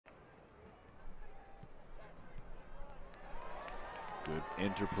Good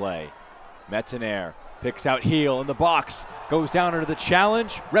interplay. Metzener picks out Heel in the box, goes down under the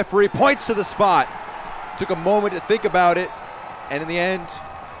challenge. Referee points to the spot. Took a moment to think about it, and in the end,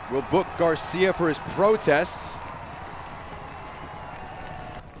 will book Garcia for his protests.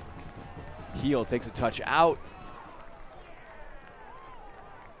 Heel takes a touch out.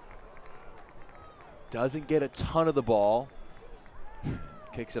 Doesn't get a ton of the ball.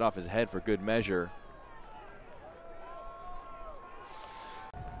 Kicks it off his head for good measure.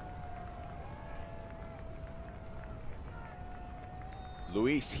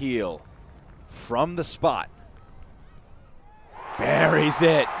 Luis Heel from the spot. Buries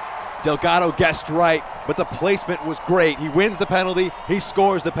it. Delgado guessed right, but the placement was great. He wins the penalty, he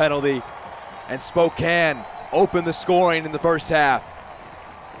scores the penalty, and Spokane opened the scoring in the first half.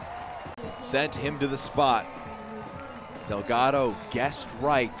 Sent him to the spot. Delgado guessed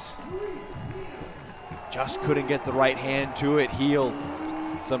right. Just couldn't get the right hand to it. Heel,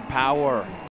 some power.